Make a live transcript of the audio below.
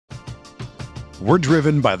We're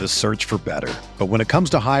driven by the search for better. But when it comes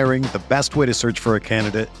to hiring, the best way to search for a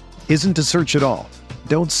candidate isn't to search at all.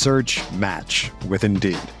 Don't search, match with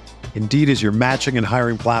Indeed. Indeed is your matching and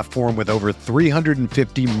hiring platform with over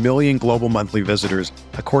 350 million global monthly visitors,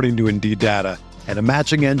 according to Indeed data, and a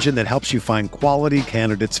matching engine that helps you find quality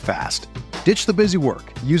candidates fast. Ditch the busy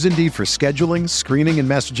work. Use Indeed for scheduling, screening, and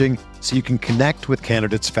messaging so you can connect with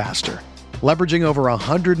candidates faster. Leveraging over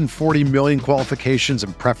 140 million qualifications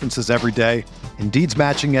and preferences every day, Indeed's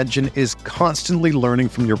matching engine is constantly learning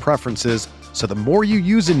from your preferences, so the more you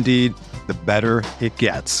use Indeed, the better it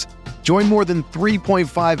gets. Join more than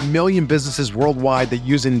 3.5 million businesses worldwide that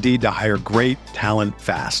use Indeed to hire great talent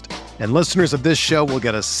fast. And listeners of this show will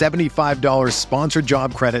get a $75 sponsored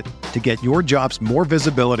job credit to get your jobs more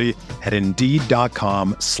visibility at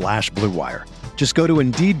Indeed.com/Blue Wire. Just go to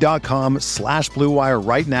Indeed.com/Blue Wire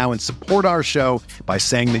right now and support our show by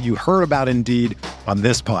saying that you heard about Indeed on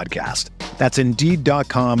this podcast. That's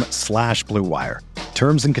Indeed.com/Blue Wire.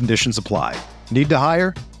 Terms and conditions apply. Need to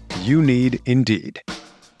hire? You need Indeed.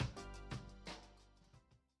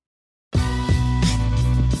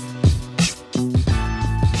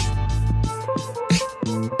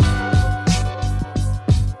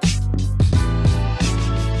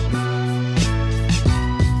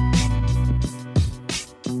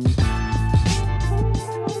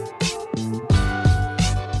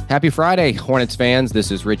 Happy Friday, Hornets fans.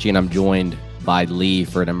 This is Richie, and I'm joined by Lee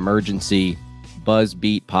for an emergency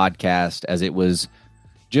BuzzBeat podcast, as it was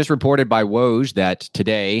just reported by Woj that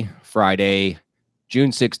today, Friday,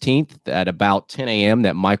 June 16th, at about 10 a.m.,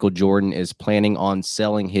 that Michael Jordan is planning on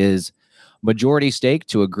selling his majority stake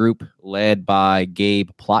to a group led by Gabe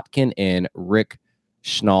Plotkin and Rick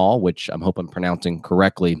Schnall, which I hope I'm pronouncing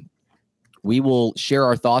correctly. We will share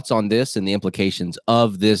our thoughts on this and the implications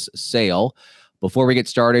of this sale. Before we get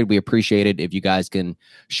started, we appreciate it if you guys can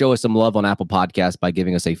show us some love on Apple Podcasts by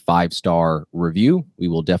giving us a 5-star review. We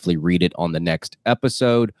will definitely read it on the next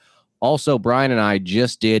episode. Also, Brian and I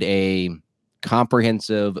just did a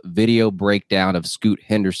comprehensive video breakdown of Scoot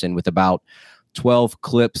Henderson with about 12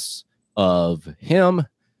 clips of him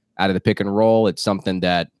out of the pick and roll. It's something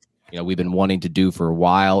that we've been wanting to do for a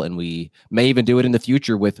while, and we may even do it in the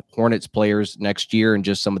future with Hornets players next year and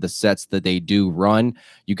just some of the sets that they do run.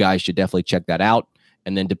 You guys should definitely check that out.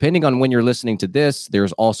 And then depending on when you're listening to this,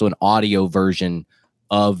 there's also an audio version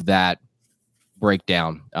of that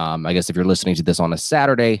breakdown. I guess if you're listening to this on a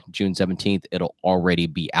Saturday, June 17th, it'll already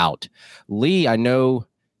be out. Lee, I know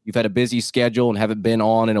you've had a busy schedule and haven't been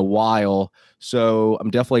on in a while, so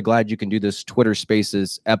I'm definitely glad you can do this Twitter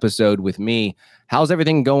Spaces episode with me. How's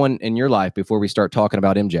everything going in your life before we start talking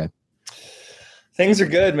about MJ? Things are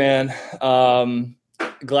good, man.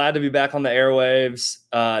 Glad to be back on the airwaves.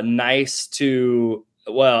 Nice to,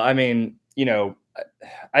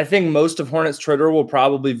 I think most of Hornets Twitter will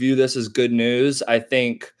probably view this as good news. I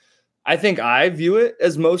think I view it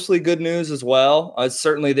as mostly good news as well. It's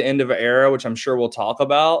certainly the end of an era, which I'm sure we'll talk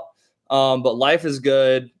about. But life is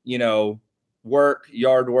good, work,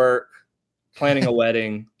 yard work, planning a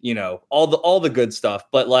wedding, all the good stuff.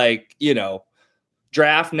 But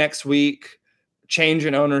draft next week, change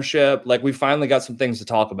in ownership. We finally got some things to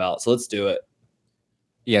talk about. So let's do it.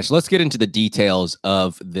 Yeah, so let's get into the details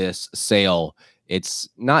of this sale. It's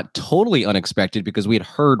not totally unexpected because we had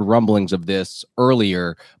heard rumblings of this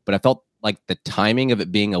earlier, but I felt like the timing of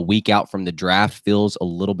it being a week out from the draft feels a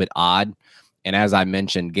little bit odd. And as I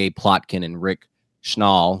mentioned, Gabe Plotkin and Rick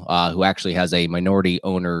Schnall, who actually has a minority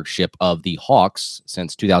ownership of the Hawks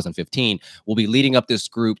since 2015, will be leading up this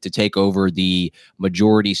group to take over the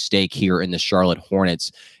majority stake here in the Charlotte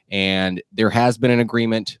Hornets. And there has been an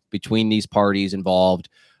agreement between these parties involved,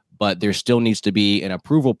 but there still needs to be an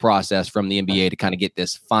approval process from the NBA to kind of get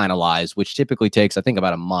this finalized, which typically takes, I think,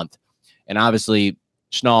 about a month. And obviously,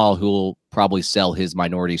 Schnall, who will probably sell his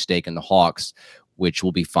minority stake in the Hawks, which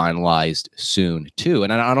will be finalized soon, too.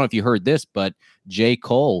 And I don't know if you heard this, but J.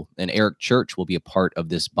 Cole and Eric Church will be a part of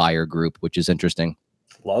this buyer group, which is interesting.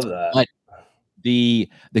 Love that. But the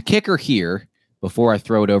kicker here, before I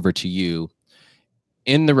throw it over to you,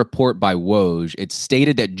 in the report by Woj, it's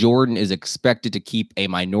stated that Jordan is expected to keep a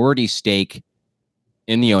minority stake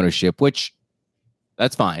in the ownership, which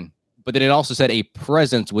that's fine. But then it also said a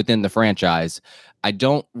presence within the franchise. I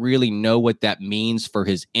don't really know what that means for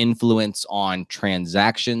his influence on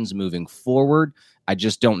transactions moving forward. I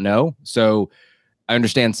just don't know. So I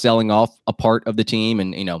understand selling off a part of the team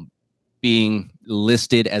and, being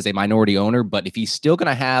listed as a minority owner, but if he's still going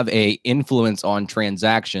to have a influence on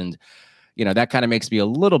transactions, that kind of makes me a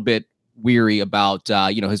little bit weary about,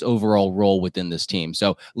 his overall role within this team.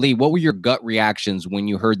 So, Lee, what were your gut reactions when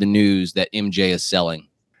you heard the news that MJ is selling?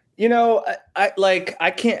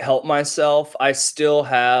 I can't help myself. I still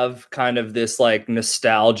have kind of this like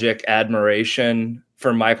nostalgic admiration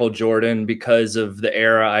for Michael Jordan because of the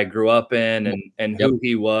era I grew up in and who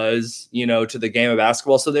he was, to the game of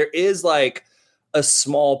basketball. So there is like a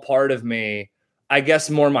small part of me, I guess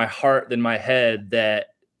more my heart than my head, that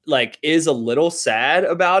like is a little sad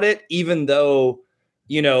about it, even though,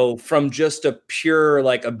 from just a pure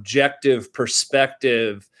like objective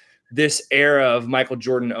perspective, this era of Michael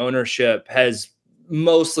Jordan ownership has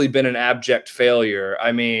mostly been an abject failure.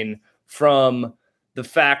 I mean, from the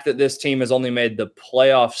fact that this team has only made the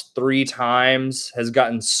playoffs 3 times, has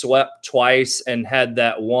gotten swept twice, and had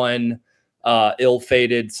that one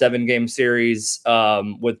ill-fated 7-game series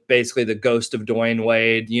with basically the ghost of Dwayne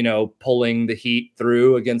Wade, pulling the Heat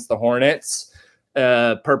through against the Hornets,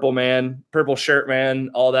 purple shirt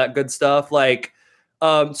man, all that good stuff. Like,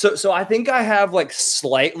 so I think I have like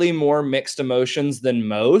slightly more mixed emotions than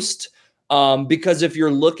most, because if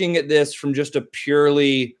you're looking at this from just a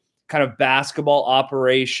purely kind of basketball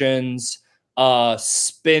operations,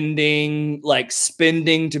 spending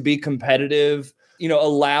to be competitive,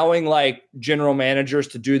 allowing like general managers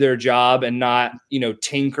to do their job and not,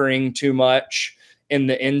 tinkering too much in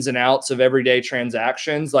the ins and outs of everyday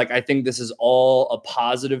transactions. Like, I think this is all a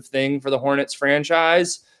positive thing for the Hornets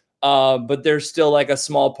franchise. But there's still like a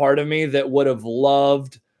small part of me that would have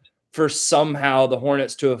loved for somehow the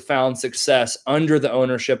Hornets to have found success under the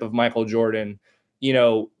ownership of Michael Jordan,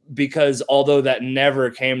 because although that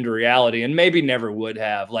never came to reality and maybe never would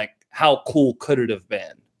have, like, how cool could it have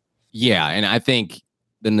been? Yeah. And I think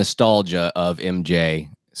the nostalgia of MJ,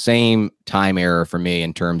 same time era for me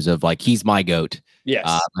in terms of like, he's my GOAT. Yes.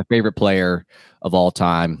 My favorite player of all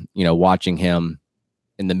time, watching him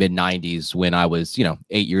in the mid 90s when I was,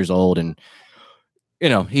 8 years old, and,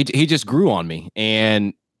 he just grew on me,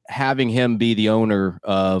 and having him be the owner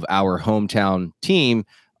of our hometown team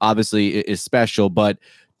obviously is special. But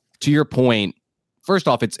to your point, first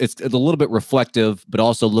off, it's a little bit reflective, but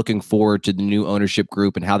also looking forward to the new ownership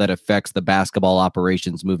group and how that affects the basketball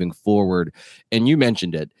operations moving forward. And you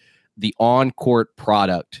mentioned it, the on-court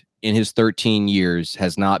product in his 13 years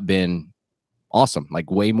has not been awesome, like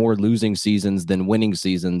way more losing seasons than winning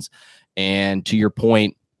seasons. And to your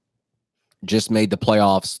point, just made the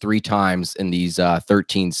playoffs 3 times in these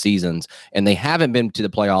 13 seasons, and they haven't been to the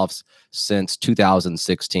playoffs since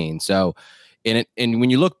 2016. So, and when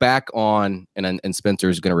you look back on, and Spencer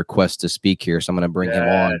is going to request to speak here, so I'm going to bring him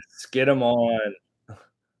on. Get him on.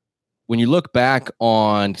 When you look back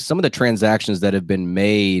on some of the transactions that have been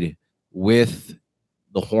made with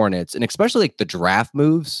the Hornets, and especially like the draft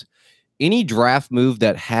moves, any draft move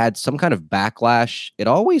that had some kind of backlash, it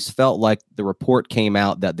always felt like the report came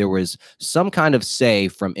out that there was some kind of say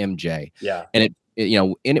from MJ. Yeah. And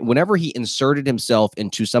whenever he inserted himself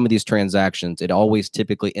into some of these transactions, it always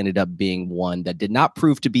typically ended up being one that did not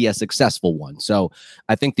prove to be a successful one. So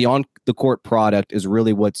I think the on the court product is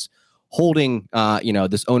really what's holding,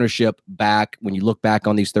 this ownership back. When you look back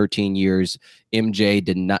on these 13 years,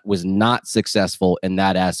 MJ was not successful in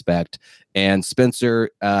that aspect. And Spencer,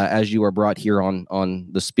 as you are brought here on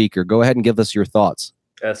the speaker, go ahead and give us your thoughts.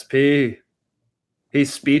 SP,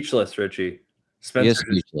 he's speechless, Richie. Spencer,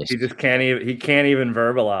 he just can't even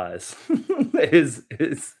verbalize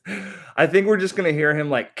his. I think we're just gonna hear him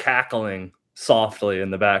like cackling softly in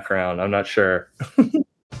the background. I'm not sure.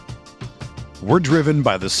 We're driven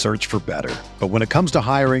by the search for better, but when it comes to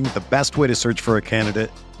hiring, the best way to search for a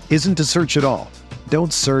candidate isn't to search at all.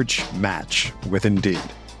 Don't search, match with Indeed.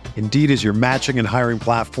 Indeed is your matching and hiring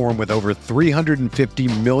platform with over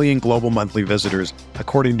 350 million global monthly visitors,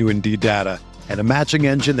 according to Indeed data, and a matching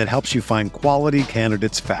engine that helps you find quality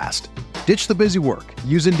candidates fast. Ditch the busy work.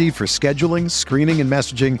 Use Indeed for scheduling, screening, and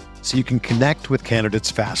messaging so you can connect with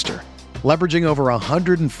candidates faster. Leveraging over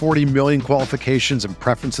 140 million qualifications and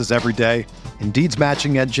preferences every day, Indeed's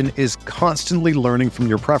matching engine is constantly learning from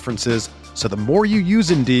your preferences, so the more you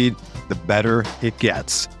use Indeed, the better it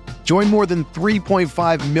gets. Join more than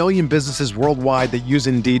 3.5 million businesses worldwide that use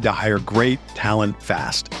Indeed to hire great talent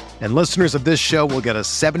fast. And listeners of this show will get a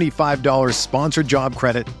 $75 sponsored job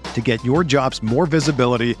credit to get your jobs more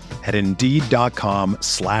visibility at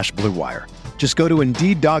Indeed.com/Blue Wire. Just go to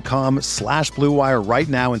Indeed.com/Blue Wire right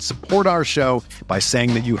now and support our show by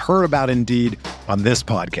saying that you heard about Indeed on this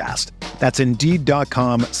podcast. That's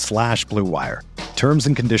Indeed.com/Blue Wire. Terms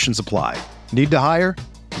and conditions apply. Need to hire?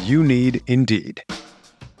 You need Indeed.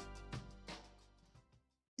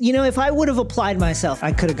 If I would have applied myself,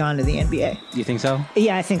 I could have gone to the NBA. You think so?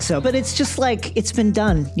 Yeah, I think so. But it's just like, it's been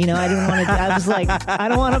done. I didn't want to, I was like, I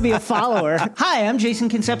don't want to be a follower. Hi, I'm Jason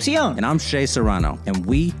Concepcion. And I'm Shea Serrano. And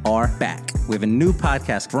we are back we have a new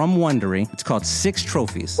podcast from Wondery. It's called Six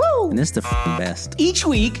Trophies. Woo! And it's the best. Each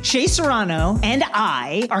week, Shea Serrano and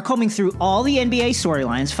I are combing through all the NBA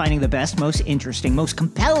storylines, finding the best, most interesting, most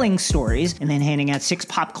compelling stories, and then handing out 6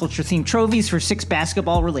 pop culture-themed trophies for 6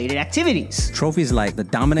 basketball-related activities. Trophies like the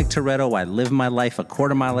Dominic Toretto I Live My Life a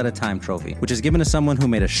Quarter Mile at a Time trophy, which is given to someone who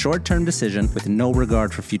made a short-term decision with no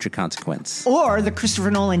regard for future consequence. Or the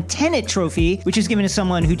Christopher Nolan Tenet Trophy, which is given to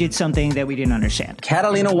someone who did something that we didn't understand.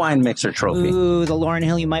 Catalina Wine Mixer trophy. Ooh, the Lauryn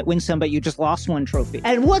Hill, you might win some, but you just lost one trophy.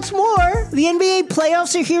 And what's more, the NBA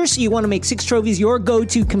playoffs are here, so you want to make Six Trophies your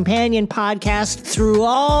go-to companion podcast through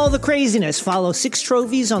all the craziness. Follow Six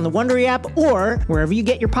Trophies on the Wondery app or wherever you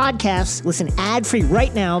get your podcasts. Listen ad-free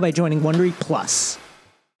right now by joining Wondery Plus.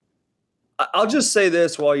 I'll just say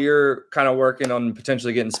this while you're kind of working on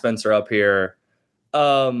potentially getting Spencer up here.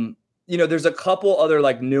 There's a couple other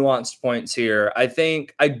like nuanced points here. I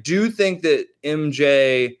do think that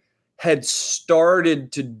MJ had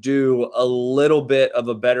started to do a little bit of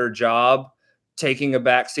a better job taking a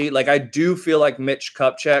backseat. Like I do feel like Mitch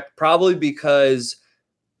Kupchak, probably because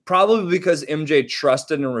MJ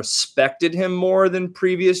trusted and respected him more than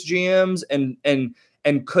previous GMs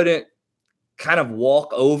and couldn't kind of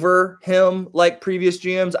walk over him like previous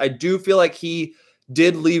GMs. I do feel like he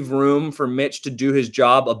did leave room for Mitch to do his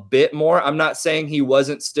job a bit more. I'm not saying he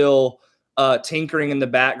wasn't still tinkering in the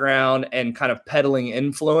background and kind of peddling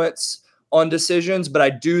influence on decisions, but I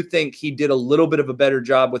do think he did a little bit of a better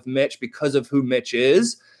job with Mitch because of who Mitch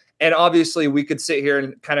is. And obviously we could sit here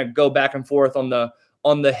and kind of go back and forth on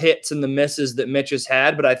the hits and the misses that Mitch has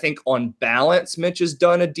had, but I think on balance, Mitch has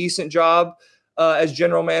done a decent job as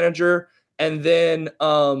general manager. And then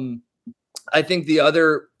I think the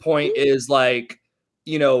other point is like,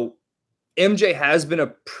 MJ has been a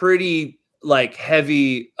pretty like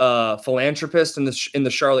heavy philanthropist in the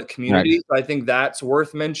Charlotte community. Right. So I think that's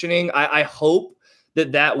worth mentioning. I hope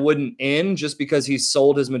that wouldn't end just because he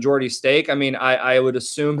sold his majority stake. I mean, I would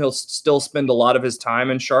assume he'll still spend a lot of his time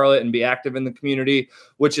in Charlotte and be active in the community,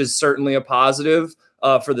 which is certainly a positive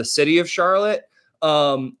for the city of Charlotte.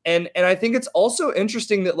 And I think it's also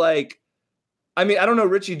interesting that like, I mean, I don't know,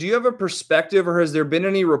 Richie, do you have a perspective or has there been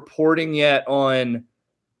any reporting yet on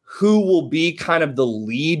who will be kind of the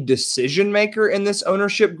lead decision maker in this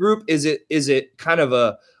ownership group? Is it kind of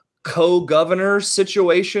a co-governor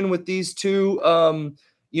situation with these two,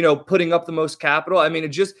 putting up the most capital? I mean,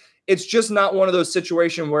 it's just not one of those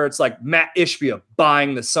situations where it's like Matt Ishbia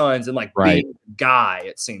buying the Suns and like being the guy,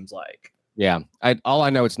 it seems like. Yeah. All I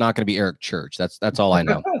know, it's not going to be Eric Church. That's all I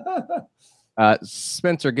know.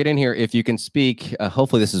 Spencer, get in here if you can speak.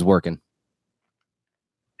 Hopefully this is working.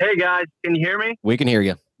 Hey guys, can you hear me? We can hear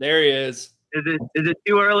you. There he is. Is it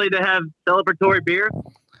too early to have celebratory beer?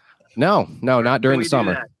 No, not during the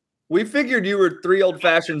summer. We figured you were 3 old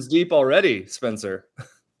fashions deep already, Spencer.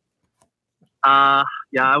 Yeah,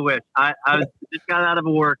 I wish. I just got out of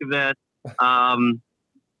a work event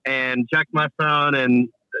and checked my phone and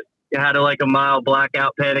had a mild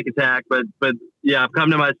blackout panic attack. But yeah, I've come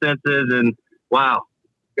to my senses and wow,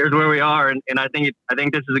 here's where we are. And I think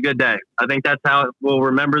this is a good day. I think that's how we'll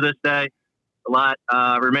remember this day. A lot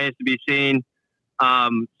remains to be seen.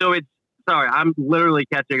 So I'm literally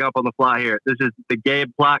catching up on the fly here. This is the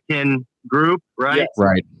Gabe Plotkin group, right? Yes.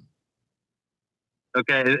 Right.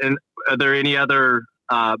 Okay. And are there any other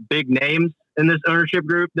big names in this ownership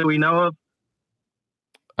group that we know of?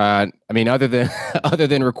 I mean, other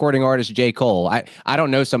than recording artist J. Cole, I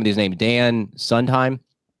don't know some of these names. Dan Sondheim.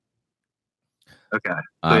 Okay.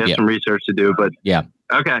 So we have some research to do, but yeah.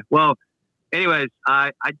 Okay. Well, anyways,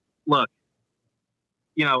 I look,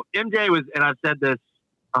 MJ was, and I've said this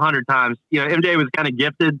 100 times, MJ was kind of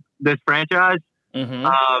gifted this franchise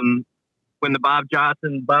when the Bob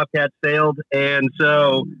Johnson Bobcats failed. And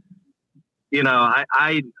so,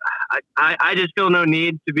 I just feel no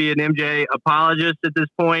need to be an MJ apologist at this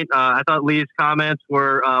point. I thought Lee's comments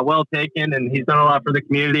were well taken, and he's done a lot for the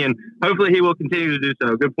community, and hopefully he will continue to do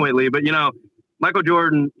so. Good point, Lee. But, Michael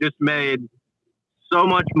Jordan just made so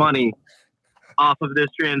much money off of this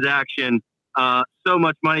transaction, so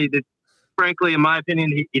much money that, frankly, in my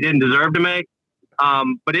opinion, he didn't deserve to make.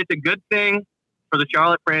 But it's a good thing for the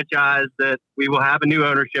Charlotte franchise that we will have a new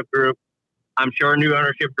ownership group. I'm sure a new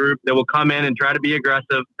ownership group that will come in and try to be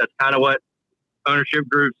aggressive. That's kind of what ownership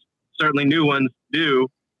groups, certainly new ones, do.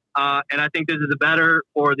 And I think this is better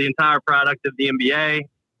for the entire product of the NBA.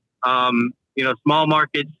 Small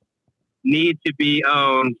markets need to be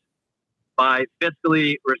owned by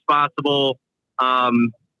fiscally responsible,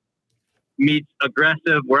 meets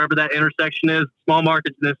aggressive, wherever that intersection is. Small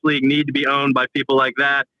markets in this league need to be owned by people like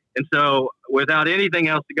that. And so without anything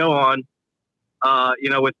else to go on,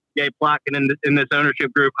 with Gabe Plotkin in this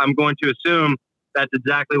ownership group, I'm going to assume that's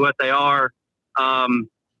exactly what they are.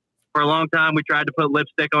 For a long time, we tried to put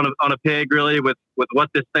lipstick on a pig, really, with what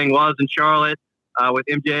this thing was in Charlotte, with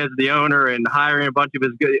MJ as the owner and hiring a bunch of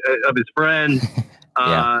his friends.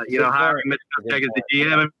 Hiring Mitch Kupchak as the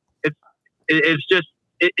GM.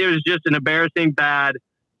 It was just an embarrassing, bad,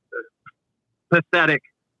 pathetic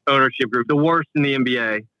ownership group, the worst in the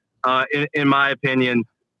NBA, in my opinion.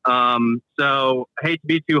 So I hate to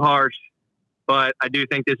be too harsh, but I do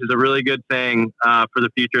think this is a really good thing for the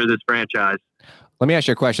future of this franchise. Let me ask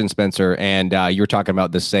you a question, Spencer. And you were talking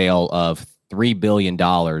about the sale of $3 billion.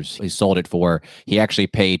 He sold it for. He actually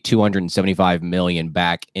paid $275 million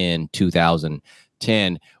back in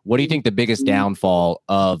 2010. What do you think the biggest downfall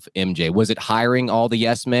of MJ? Was it hiring all the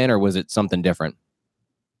yes men, or was it something different?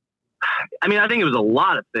 I mean, I think it was a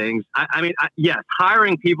lot of things. Yes,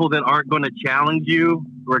 hiring people that aren't going to challenge you,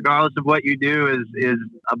 regardless of what you do, is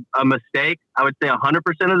a mistake. I would say 100%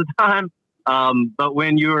 of the time. But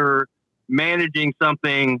when you're managing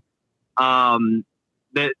something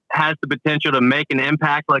that has the potential to make an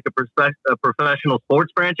impact like a professional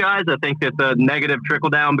sports franchise, I think that the negative trickle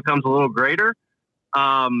down becomes a little greater.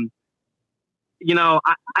 I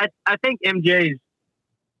think MJ's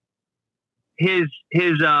his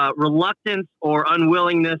reluctance or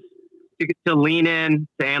unwillingness to lean in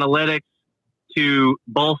to analytics, to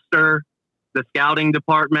bolster the scouting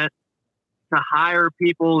department, to hire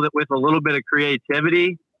people that with a little bit of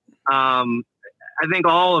creativity. I think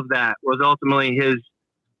all of that was ultimately his,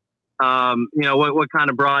 what kind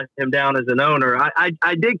of brought him down as an owner.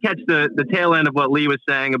 I did catch the tail end of what Lee was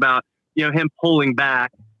saying about, him pulling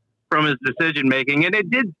back from his decision making. And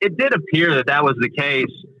it did appear that was the case,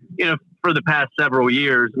 for the past several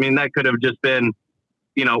years. I mean, that could have just been,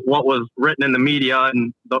 what was written in the media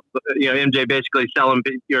and, MJ basically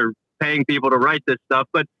paying people to write this stuff.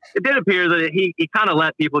 But it did appear that he kind of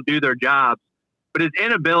let people do their jobs. But his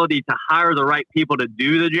inability to hire the right people to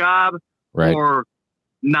do the job, right, or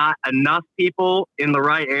not enough people in the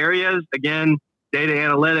right areas, again, data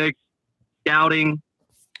analytics, scouting,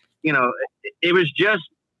 it was just,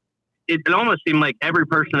 it almost seemed like every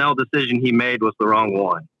personnel decision he made was the wrong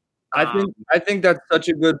one. I think that's such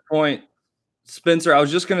a good point, Spencer. I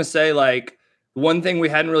was just going to say, one thing we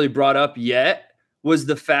hadn't really brought up yet was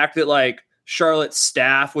the fact that, Charlotte's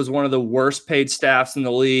staff was one of the worst paid staffs in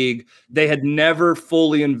the league. They had never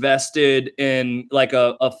fully invested in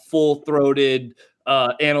a full-throated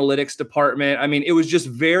analytics department. I mean, it was just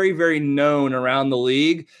very, very known around the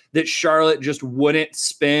league that Charlotte just wouldn't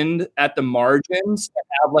spend at the margins to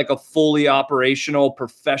have a fully operational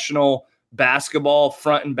professional basketball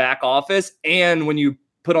front and back office. And when you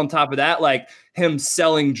put on top of that, him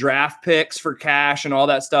selling draft picks for cash and all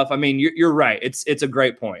that stuff, I mean, you're right. It's a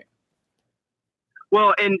great point.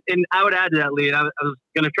 Well, and I would add to that, Lee, and I was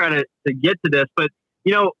going to try to get to this, but,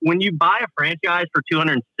 when you buy a franchise for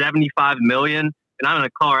 $275 million, and I'm in a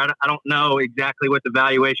car, I don't know exactly what the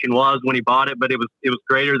valuation was when he bought it, but it was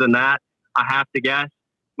greater than that, I have to guess.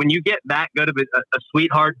 When you get that good of a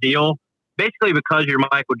sweetheart deal, basically because you're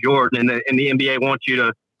Michael Jordan and the NBA wants you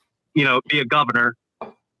to, be a governor,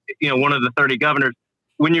 one of the 30 governors,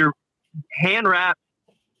 when you're hand wrapped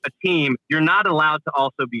a team, you're not allowed to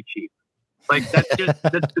also be cheap. This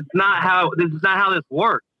is not how this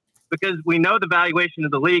works, because we know the valuation of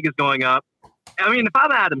the league is going up. I mean, if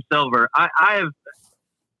I'm Adam Silver,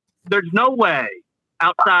 there's no way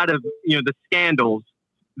outside of, the scandals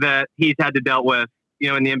that he's had to deal with,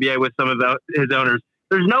 in the NBA with some of his owners,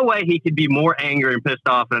 there's no way he could be more angry and pissed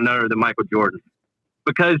off at an owner than Michael Jordan,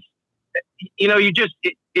 because,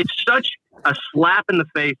 it's such a slap in the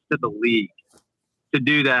face to the league to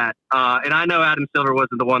do that. And I know Adam Silver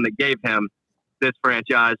wasn't the one that gave him this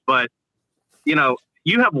franchise, but,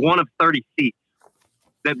 you have one of 30 seats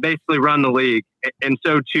that basically run the league. And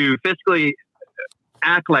so to fiscally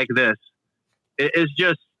act like this is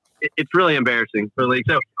just, it's really embarrassing for the league.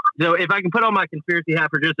 So if I can put on my conspiracy hat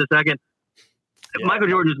for just a second, Michael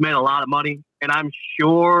Jordan has made a lot of money, and I'm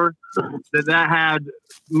sure that had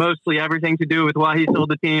mostly everything to do with why he sold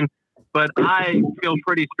the team. But I feel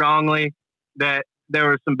pretty strongly that there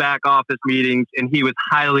were some back office meetings, and he was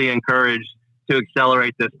highly encouraged to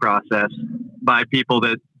accelerate this process by people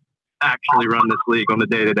that actually run this league on the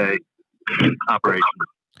day-to-day operation.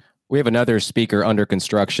 We have another speaker under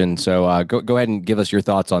construction, so go ahead and give us your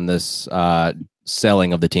thoughts on this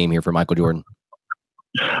selling of the team here for Michael Jordan.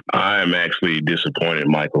 I am actually disappointed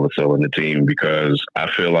Michael is selling the team, because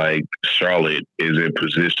I feel like Charlotte is in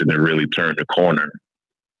position to really turn the corner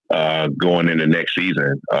going into next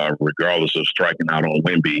season, regardless of striking out on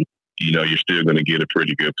Wemby. you're still going to get a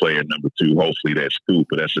pretty good player number 2. Hopefully that's Scoop,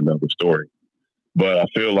 but that's another story. But I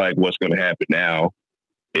feel like what's going to happen now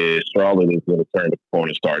is Charlotte is going to turn the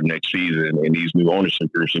corner, start next season, and these new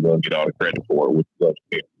ownership groups are going to get all the credit for it, which is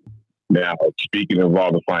upscale. Now, speaking of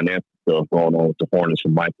all the financial stuff going on with the Hornets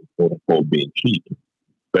and Michael, quote unquote, being cheap,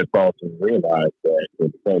 let's also realize that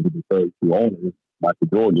in terms of the 32 owners, Michael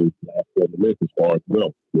Jordan is last on the list as far as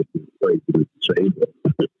wealth, which is crazy to say, but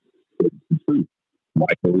it's the truth.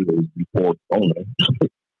 Michael is the fourth owner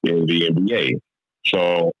in the NBA.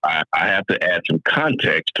 So I have to add some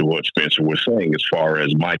context to what Spencer was saying as far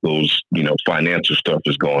as Michael's, financial stuff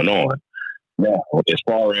is going on. Now, as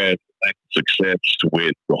far as success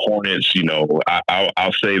with the Hornets,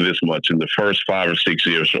 I'll say this much. In the first 5 or 6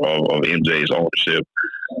 years of MJ's ownership,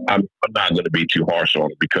 I'm not going to be too harsh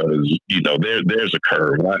on it because, there's a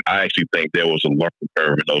curve. I actually think there was a learning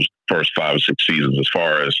curve in those first 5 or 6 seasons as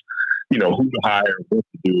far as, who to hire, what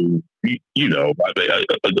to do,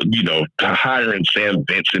 hiring Sam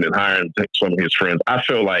Vincent and hiring some of his friends. I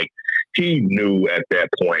feel like he knew at that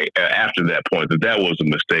point, after that point, that was a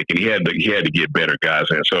mistake, and he had to get better guys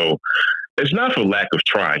in. So it's not for lack of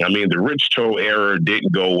trying. I mean, the Rich Cho era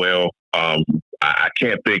didn't go well. I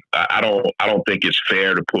can't think. I don't think it's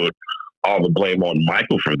fair to put all the blame on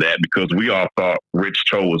Michael for that because we all thought Rich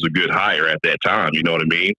Cho was a good hire at that time. You know what I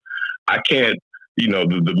mean? I can't.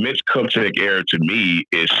 The Mitch Kupchak era to me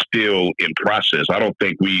is still in process. I don't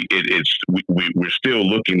think we're still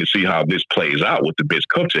looking to see how this plays out with the Mitch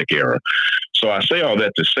Kupchak era. So I say all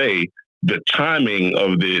that to say the timing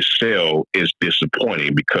of this sale is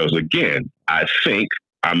disappointing because, again, I think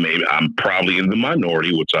I'm probably in the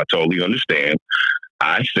minority, which I totally understand.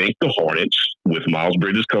 I think the Hornets, with Miles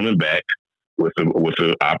Bridges coming back, with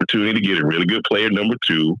an opportunity to get a really good player number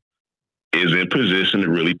 2, is in position to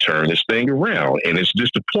really turn this thing around. And it's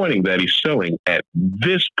disappointing that he's selling at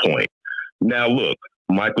this point. Now, look,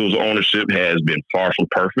 Michael's ownership has been far from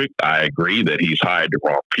perfect. I agree that he's hired the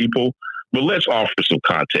wrong people, but let's offer some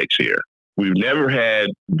context here. We've never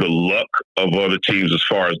had the luck of other teams as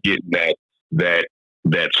far as getting that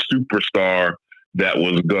superstar that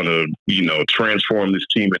was going to, transform this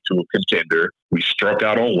team into a contender. We struck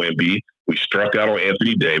out on Wemby. We struck out on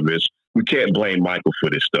Anthony Davis. We can't blame Michael for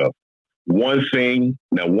this stuff. One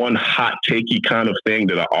hot takey kind of thing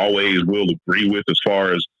that I always will agree with as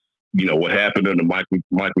far as, what happened under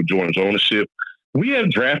Michael Jordan's ownership, we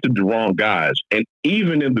have drafted the wrong guys. And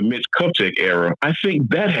even in the Mitch Kupchak era, I think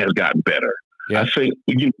that has gotten better. Yeah.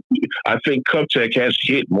 I think Kupchak has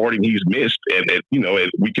hit more than he's missed. And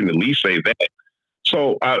we can at least say that.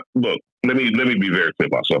 So look, let me be very clear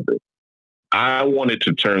about something. I wanted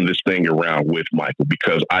to turn this thing around with Michael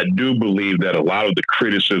because I do believe that a lot of the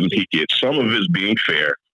criticism he gets, some of it's being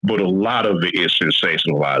fair, but a lot of it is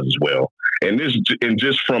sensationalized as well. And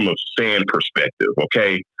just from a fan perspective,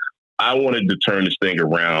 okay, I wanted to turn this thing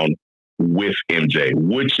around with MJ,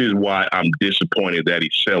 which is why I'm disappointed that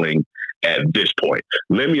he's selling at this point.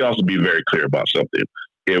 Let me also be very clear about something.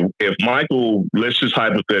 If Michael, let's just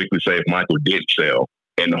hypothetically say if Michael did sell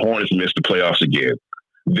and the Hornets missed the playoffs again,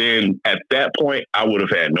 then at that point, I would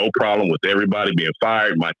have had no problem with everybody being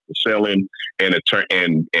fired, Michael selling, and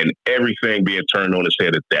everything being turned on its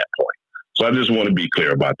head at that point. So I just want to be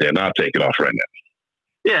clear about that, and I'll take it off right now.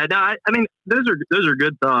 Yeah, no, I mean, those are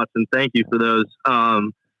good thoughts, and thank you for those.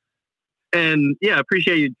 And yeah, I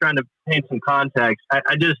appreciate you trying to paint some context.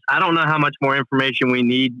 I don't know how much more information we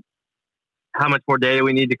need, how much more data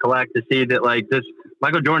we need to collect to see that this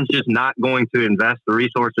Michael Jordan's just not going to invest the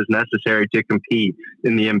resources necessary to compete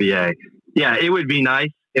in the NBA. Yeah, it would be nice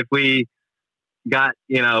if we got,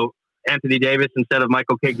 Anthony Davis instead of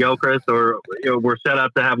Michael Kidd-Gilchrist, or we're set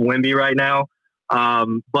up to have Wemby right now.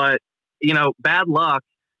 But, bad luck.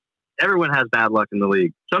 Everyone has bad luck in the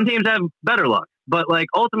league. Some teams have better luck. But,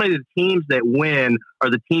 ultimately the teams that win are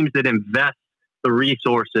the teams that invest the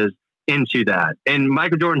resources into that. And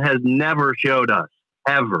Michael Jordan has never showed us,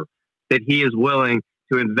 ever, that he is willing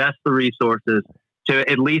to invest the resources to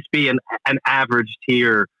at least be an average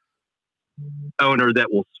tier owner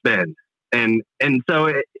that will spend. And so,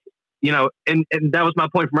 and that was my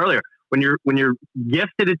point from earlier. When you're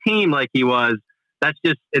gifted a team like he was,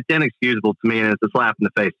 it's inexcusable to me, and it's a slap in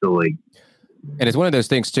the face to the league. And it's one of those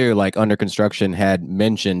things too, like Under Construction had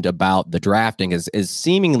mentioned about the drafting is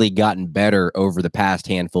seemingly gotten better over the past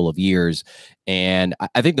handful of years. And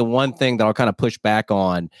I think the one thing that I'll kind of push back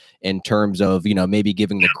on in terms of, maybe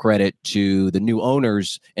giving the credit to the new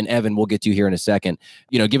owners, and Evan, we'll get to here in a second,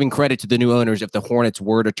 giving credit to the new owners if the Hornets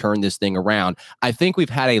were to turn this thing around. I think we've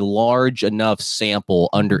had a large enough sample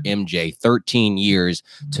under MJ, 13 years,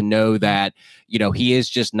 to know that, he is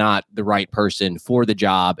just not the right person for the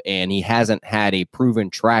job, and he hasn't had a proven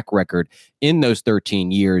track record in those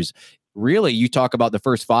 13 years. Really, you talk about the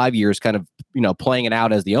first 5 years kind of, playing it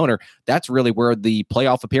out as the owner. That's really where the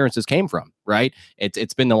playoff appearances came from, right?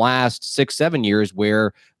 It's been the last 6-7 years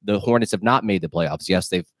where the Hornets have not made the playoffs. Yes,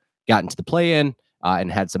 they've gotten to the play-in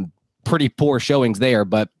and had some pretty poor showings there,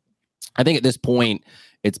 but I think at this point,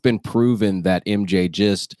 it's been proven that MJ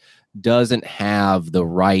just doesn't have the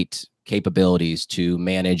right capabilities to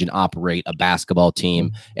manage and operate a basketball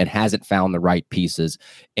team and hasn't found the right pieces.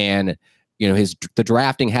 And the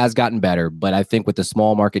drafting has gotten better, but I think with the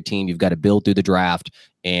small market team, you've got to build through the draft.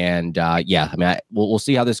 And we'll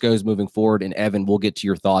see how this goes moving forward. And Evan, we'll get to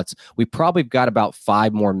your thoughts. We probably got about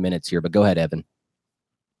 5 more minutes here, but go ahead, Evan.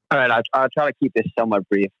 All right, I'll try to keep this somewhat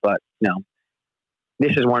brief, but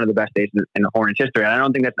this is one of the best days in the Hornets history. And I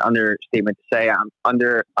don't think that's an understatement to say. I'm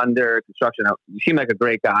under construction. You seem like a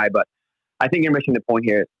great guy, but I think you're missing the point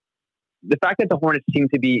here. The fact that the Hornets seem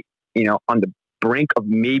to be, on the brink of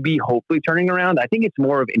maybe hopefully turning around, I think it's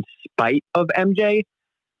more of in spite of MJ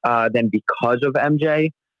than because of MJ.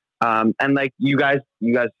 And like you guys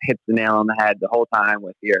hit the nail on the head the whole time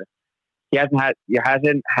with he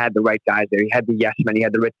hasn't had the right guys there. He had the yes men, he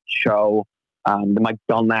had the Rich Cho, the Mike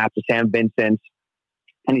Dunlap, the Sam Vincent,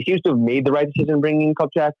 and he seems to have made the right decision bringing in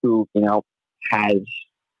Kupchak, who has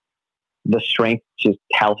the strength to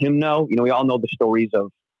tell him no. We all know the stories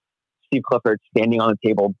of Steve Clifford standing on the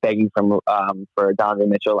table begging for Donovan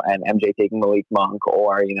Mitchell and MJ taking Malik Monk,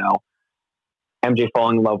 or MJ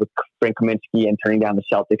falling in love with Frank Kaminsky and turning down the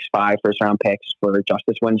Celtics 5 first-round picks for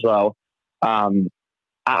Justice Winslow.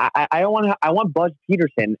 I want Buzz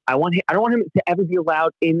Peterson. I don't want him to ever be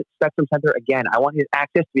allowed in Spectrum Center again. I want his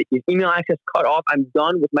email access cut off. I'm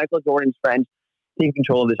done with Michael Jordan's friends taking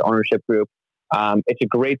control of this ownership group. It's a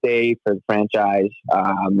great day for the franchise.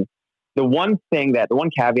 The one caveat,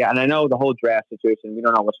 and I know the whole draft situation, we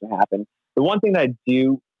don't know what's going to happen. The one thing that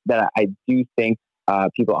I do think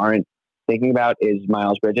people aren't thinking about is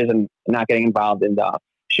Miles Bridges and not getting involved in the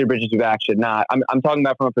should Bridges be back, should not. I'm talking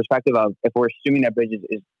about from a perspective of if we're assuming that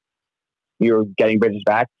you're getting Bridges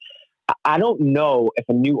back. I don't know if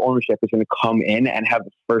a new ownership is going to come in and have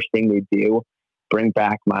the first thing they do bring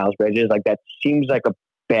back Miles Bridges. Like that seems like a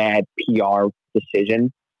bad PR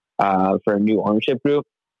decision for a new ownership group.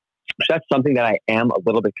 So that's something that I am a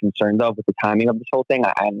little bit concerned of with the timing of this whole thing.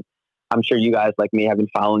 I'm sure you guys like me have been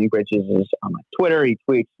following Bridges on Twitter. He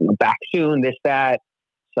tweets, back soon, this, that.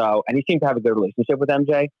 So, and he seemed to have a good relationship with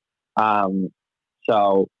MJ.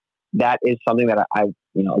 So that is something that I'm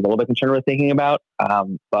a little bit concerned with thinking about.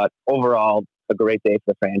 But overall, a great day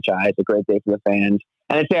for the franchise, a great day for the fans.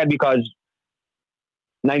 And it's sad because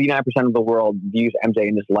 99% of the world views MJ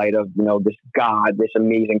in this light of, this God, this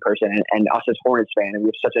amazing person, and us as Hornets fans, and we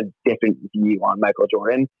have such a different view on Michael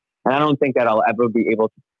Jordan. And I don't think that I'll ever be able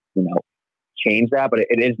to, change that, but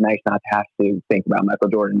it is nice not to have to think about Michael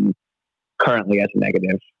Jordan currently as a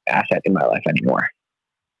negative asset in my life anymore.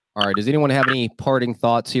 All right. Does anyone have any parting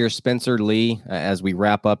thoughts here, Spencer, Lee, as we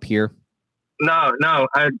wrap up here? No,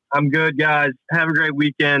 I'm good, guys. Have a great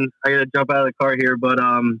weekend. I got to jump out of the car here, but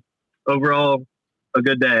overall, a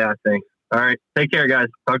good day, I think. All right. Take care, guys.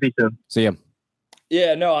 Talk to you soon. See ya.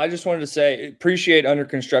 Yeah, no, I just wanted to say, appreciate Under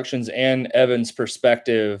Construction's and Evan's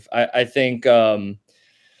perspective. I think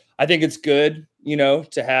it's good,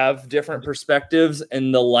 to have different perspectives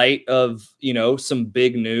in the light of, some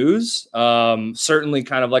big news. Certainly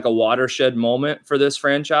kind of like a watershed moment for this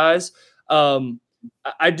franchise.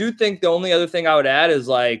 I do think the only other thing I would add is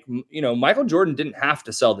Michael Jordan didn't have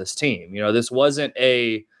to sell this team. This was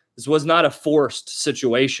not a forced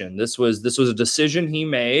situation. This was a decision he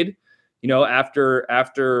made,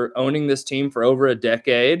 after owning this team for over a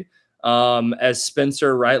decade. As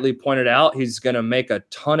Spencer rightly pointed out, he's going to make a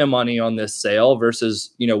ton of money on this sale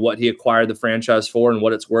versus, what he acquired the franchise for and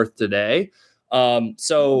what it's worth today.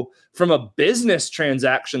 So from a business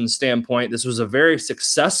transaction standpoint, this was a very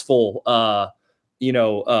successful,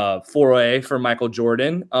 foray for Michael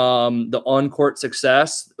Jordan. The on-court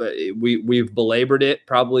success, we've belabored it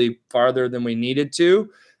probably farther than we needed to.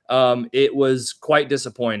 It was quite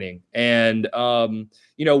disappointing. And,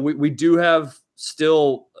 we do have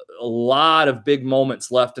still a lot of big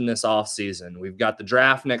moments left in this offseason. We've got the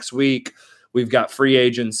draft next week. we've got free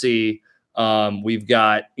agency. We've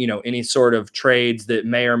got, any sort of trades that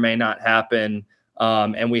may or may not happen.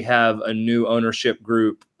 And we have a new ownership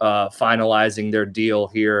group finalizing their deal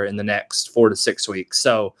here in the next 4 to 6 weeks.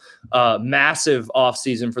 So massive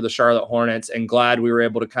offseason for the Charlotte Hornets, and glad we were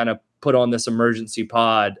able to kind of put on this emergency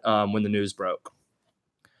pod when the news broke.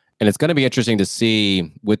 And it's going to be interesting to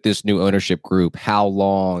see with this new ownership group, how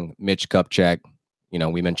long Mitch Kupchak,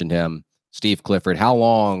 we mentioned him, Steve Clifford, how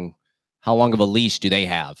long of a leash do they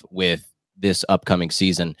have with this upcoming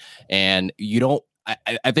season? And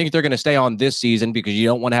I think they're going to stay on this season because you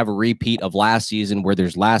don't want to have a repeat of last season where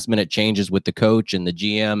there's last minute changes with the coach and the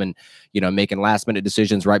GM and, making last minute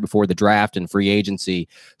decisions right before the draft and free agency.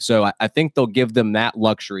 So I think they'll give them that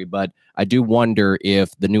luxury, but I do wonder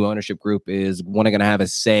if the new ownership group is going to have a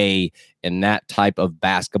say in that type of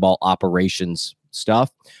basketball operations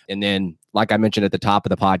stuff. And then, like I mentioned at the top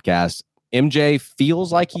of the podcast, MJ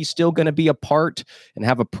feels like he's still going to be a part and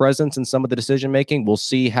have a presence in some of the decision making. We'll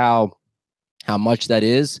see how much that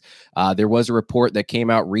is. There was a report that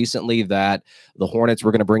came out recently that the Hornets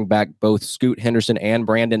were going to bring back both Scoot Henderson and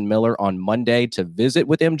Brandon Miller on Monday to visit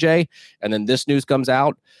with MJ. And then this news comes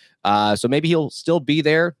out. So maybe he'll still be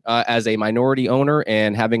there as a minority owner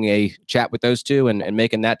and having a chat with those two and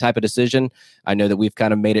making that type of decision. I know that we've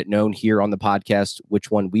kind of made it known here on the podcast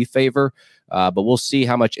which one we favor, but we'll see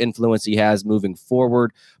how much influence he has moving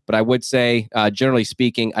forward. But I would say, generally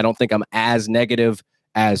speaking, I don't think I'm as negative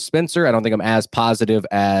as Spencer. I don't think I'm as positive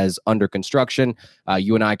as Under Construction.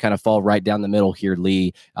 You and I kind of fall right down the middle here,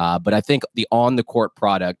 Lee. But I think the on-the-court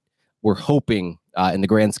product, we're hoping in the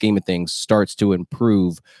grand scheme of things starts to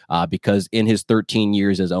improve because in his 13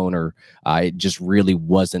 years as owner, it just really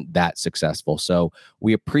wasn't that successful. So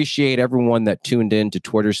we appreciate everyone that tuned in to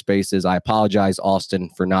Twitter Spaces. I apologize, Austin,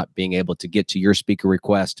 for not being able to get to your speaker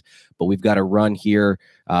request, but we've got to run here.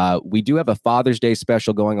 We do have a Father's Day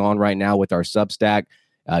special going on right now with our Substack.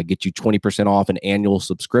 Get you 20% off an annual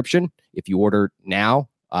subscription if you order now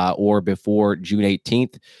or before June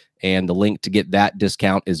 18th. And the link to get that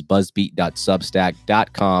discount is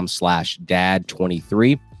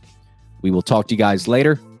buzzbeat.substack.com/dad23. We will talk to you guys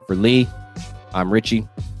later. For Lee, I'm Richie.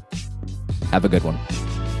 Have a good one.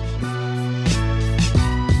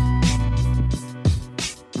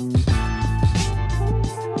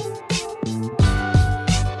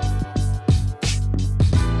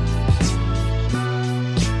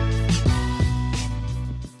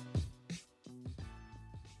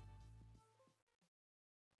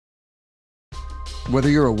 Whether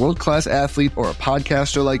you're a world-class athlete or a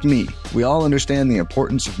podcaster like me, we all understand the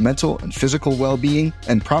importance of mental and physical well-being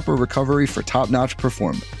and proper recovery for top-notch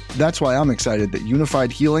performance. That's why I'm excited that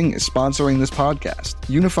Unified Healing is sponsoring this podcast.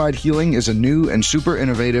 Unified Healing is a new and super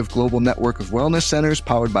innovative global network of wellness centers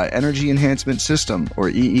powered by Energy Enhancement System, or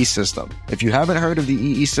EE System. If you haven't heard of the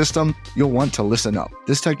EE System, you'll want to listen up.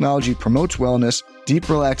 This technology promotes wellness, deep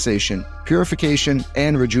relaxation, purification,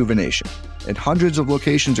 and rejuvenation. In hundreds of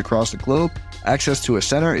locations across the globe, access to a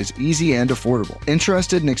center is easy and affordable.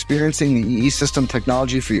 Interested in experiencing the EE System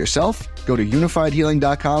technology for yourself? Go to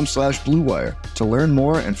unifydhealing.com/bluewire to learn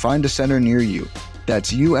more and find a center near you.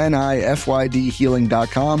 That's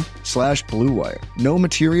unifydhealing.com/bluewire. No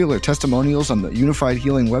material or testimonials on the Unified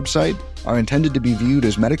Healing website are intended to be viewed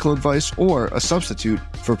as medical advice or a substitute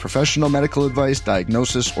for professional medical advice,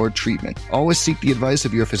 diagnosis, or treatment. Always seek the advice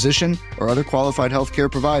of your physician or other qualified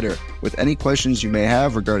healthcare provider with any questions you may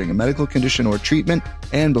have regarding a medical condition or treatment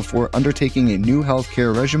and before undertaking a new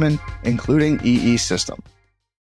healthcare regimen, including EE System.